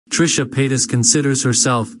Trisha Paytas considers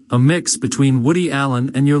herself a mix between Woody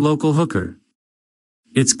Allen and your local hooker.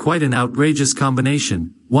 It's quite an outrageous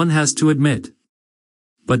combination, one has to admit.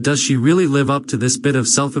 But does she really live up to this bit of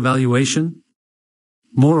self-evaluation?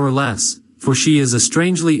 More or less, for she is a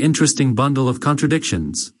strangely interesting bundle of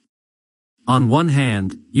contradictions. On one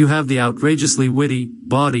hand, you have the outrageously witty,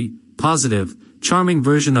 bawdy, positive, charming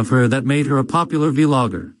version of her that made her a popular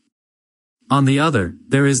vlogger. On the other,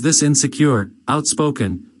 there is this insecure,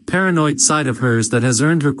 outspoken, paranoid side of hers that has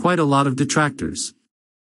earned her quite a lot of detractors.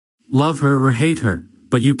 Love her or hate her,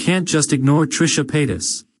 but you can't just ignore Trisha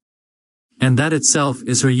Paytas. And that itself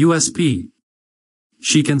is her USP.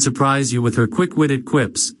 She can surprise you with her quick-witted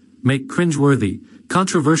quips, make cringeworthy,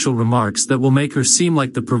 controversial remarks that will make her seem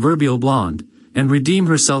like the proverbial blonde, and redeem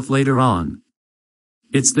herself later on.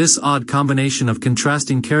 It's this odd combination of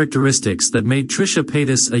contrasting characteristics that made Trisha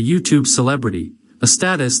Paytas a YouTube celebrity, a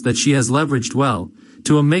status that she has leveraged well,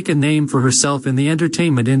 to make a name for herself in the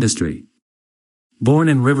entertainment industry. Born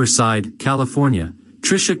in Riverside, California,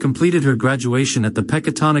 Trisha completed her graduation at the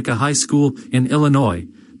Pecatonica High School in Illinois,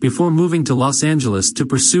 before moving to Los Angeles to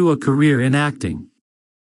pursue a career in acting.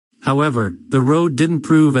 However, the road didn't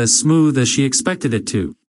prove as smooth as she expected it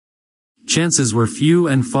to. Chances were few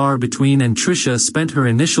and far between, and Trisha spent her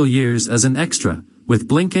initial years as an extra, with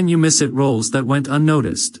blink-and-you-miss-it roles that went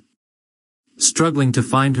unnoticed. Struggling to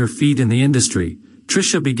find her feet in the industry,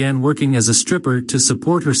 Trisha began working as a stripper to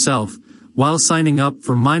support herself, while signing up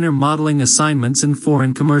for minor modeling assignments in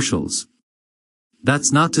foreign commercials. That's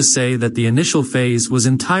not to say that the initial phase was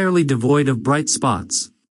entirely devoid of bright spots.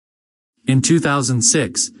 In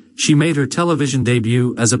 2006, she made her television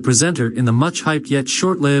debut as a presenter in the much-hyped yet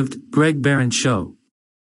short-lived Greg Barron Show.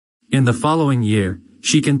 In the following year,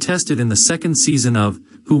 she contested in the second season of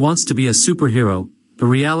Who Wants to Be a Superhero, a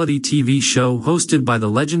reality TV show hosted by the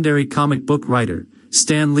legendary comic book writer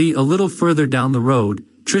Stan Lee. A little further down the road,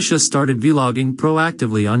 Trisha started vlogging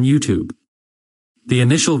proactively on YouTube. The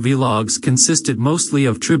initial vlogs consisted mostly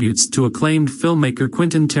of tributes to acclaimed filmmaker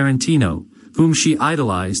Quentin Tarantino, whom she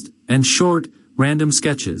idolized, and short, random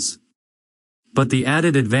sketches. But the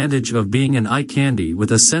added advantage of being an eye candy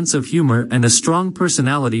with a sense of humor and a strong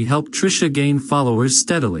personality helped Trisha gain followers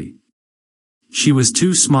steadily. She was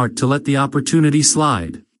too smart to let the opportunity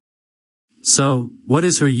slide. So, what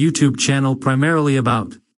is her YouTube channel primarily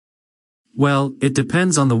about? Well, it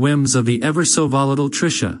depends on the whims of the ever-so-volatile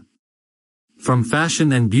Trisha. From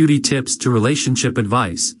fashion and beauty tips to relationship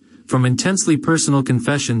advice, from intensely personal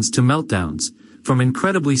confessions to meltdowns, from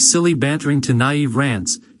incredibly silly bantering to naive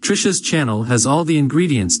rants, Trisha's channel has all the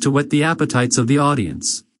ingredients to whet the appetites of the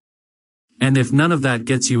audience. And if none of that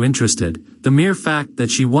gets you interested, the mere fact that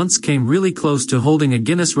she once came really close to holding a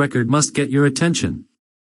Guinness record must get your attention.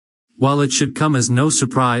 While it should come as no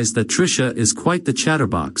surprise that Trisha is quite the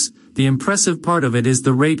chatterbox, the impressive part of it is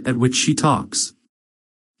the rate at which she talks.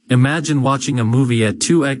 Imagine watching a movie at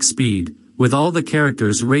 2x speed, with all the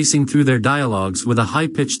characters racing through their dialogues with a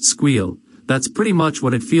high-pitched squeal. That's pretty much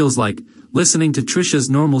what it feels like, listening to Trisha's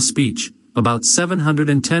normal speech, about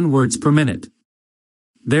 710 words per minute.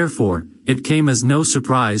 Therefore, it came as no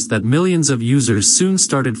surprise that millions of users soon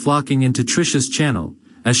started flocking into Trisha's channel,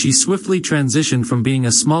 as she swiftly transitioned from being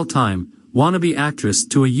a small-time, wannabe actress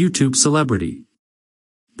to a YouTube celebrity.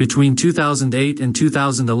 Between 2008 and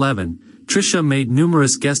 2011, Trisha made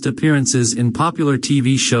numerous guest appearances in popular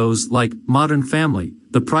TV shows like Modern Family,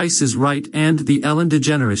 The Price is Right, and The Ellen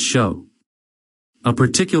DeGeneres Show. A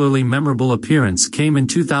particularly memorable appearance came in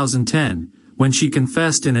 2010, when she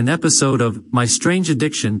confessed in an episode of My Strange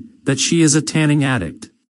Addiction that she is a tanning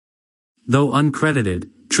addict. Though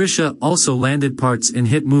uncredited, Trisha also landed parts in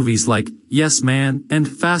hit movies like Yes Man and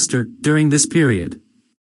Faster during this period.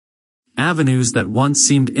 Avenues that once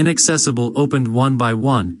seemed inaccessible opened one by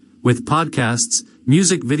one, with podcasts,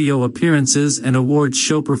 music video appearances and awards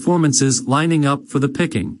show performances lining up for the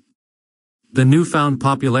picking. The newfound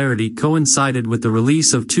popularity coincided with the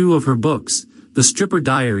release of two of her books, The Stripper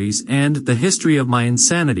Diaries and The History of My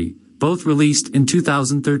Insanity, both released in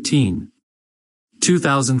 2013.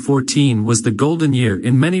 2014 was the golden year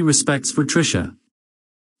in many respects for Trisha.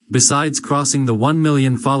 Besides crossing the 1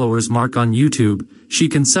 million followers mark on YouTube, she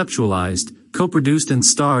conceptualized, co-produced and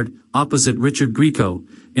starred, opposite Richard Grieco,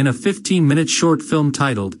 in a 15-minute short film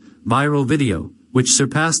titled Viral Video, which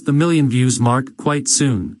surpassed the 1 million views mark quite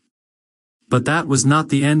soon. But that was not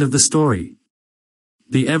the end of the story.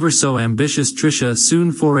 The ever-so-ambitious Trisha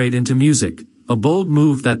soon forayed into music, a bold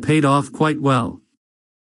move that paid off quite well.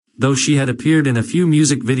 Though she had appeared in a few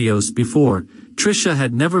music videos before, Trisha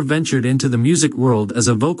had never ventured into the music world as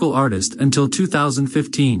a vocal artist until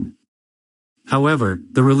 2015. However,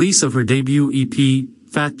 the release of her debut EP,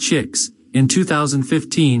 Fat Chicks, in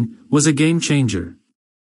 2015, was a game changer.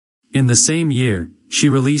 In the same year, she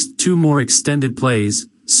released 2 more extended plays,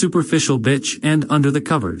 Superficial Bitch and Under the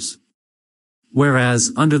Covers.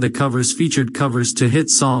 Whereas Under the Covers featured covers to hit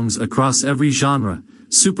songs across every genre,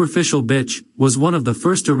 Superficial Bitch was one of the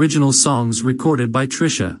first original songs recorded by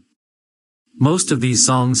Trisha. Most of these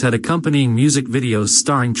songs had accompanying music videos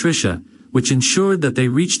starring Trisha, which ensured that they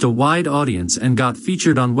reached a wide audience and got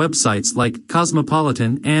featured on websites like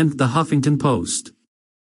Cosmopolitan and The Huffington Post.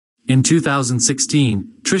 In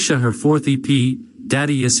 2016, Trisha her 4th EP,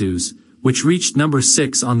 Daddy Issues, which reached number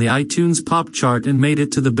 6 on the iTunes pop chart and made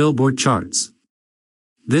it to the Billboard charts.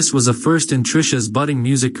 This was a first in Trisha's budding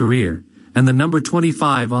music career, and the number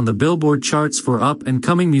 25 on the Billboard charts for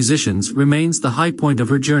up-and-coming musicians remains the high point of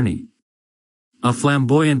her journey. A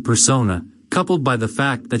flamboyant persona, coupled by the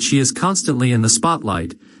fact that she is constantly in the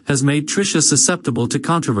spotlight, has made Trisha susceptible to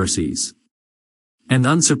controversies. And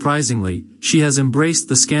unsurprisingly, she has embraced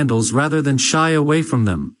the scandals rather than shy away from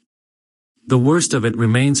them. The worst of it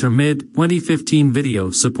remains her mid-2015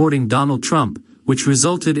 video supporting Donald Trump, which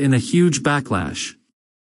resulted in a huge backlash.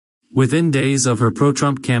 Within days of her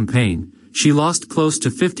pro-Trump campaign, she lost close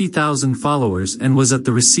to 50,000 followers and was at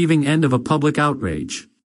the receiving end of a public outrage.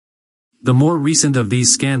 The more recent of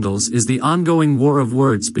these scandals is the ongoing war of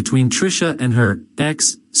words between Trisha and her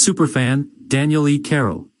ex-superfan, Daniel E.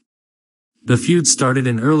 Carroll. The feud started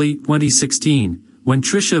in early 2016, when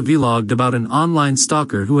Trisha vlogged about an online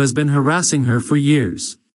stalker who has been harassing her for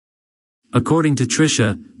years. According to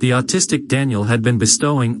Trisha, the autistic Daniel had been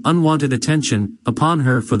bestowing unwanted attention upon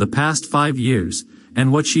her for the past 5 years,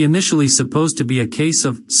 and what she initially supposed to be a case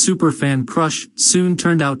of superfan crush soon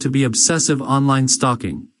turned out to be obsessive online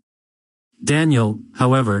stalking. Daniel,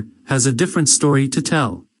 however, has a different story to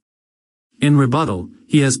tell. In rebuttal,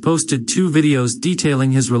 he has posted 2 videos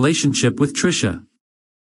detailing his relationship with Trisha.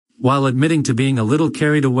 While admitting to being a little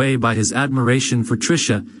carried away by his admiration for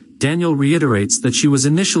Trisha, Daniel reiterates that she was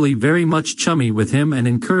initially very much chummy with him and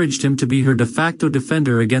encouraged him to be her de facto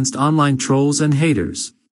defender against online trolls and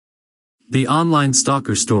haters. The online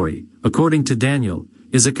stalker story, according to Daniel,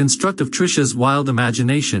 is a construct of Trisha's wild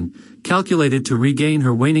imagination, calculated to regain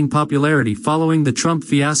her waning popularity following the Trump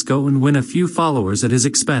fiasco and win a few followers at his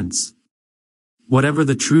expense. Whatever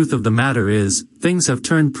the truth of the matter is, things have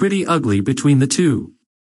turned pretty ugly between the two.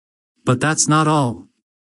 But that's not all.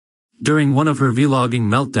 During one of her vlogging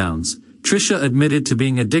meltdowns, Trisha admitted to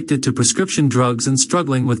being addicted to prescription drugs and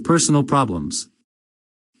struggling with personal problems.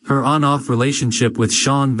 Her on-off relationship with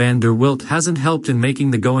Sean van der Wilt hasn't helped in making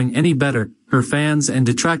the going any better. Her fans and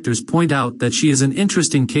detractors point out that she is an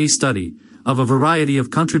interesting case study of a variety of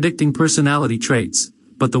contradicting personality traits,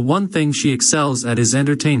 but the one thing she excels at is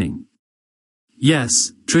entertaining.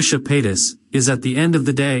 Yes, Trisha Paytas is at the end of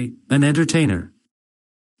the day an entertainer.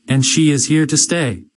 And she is here to stay.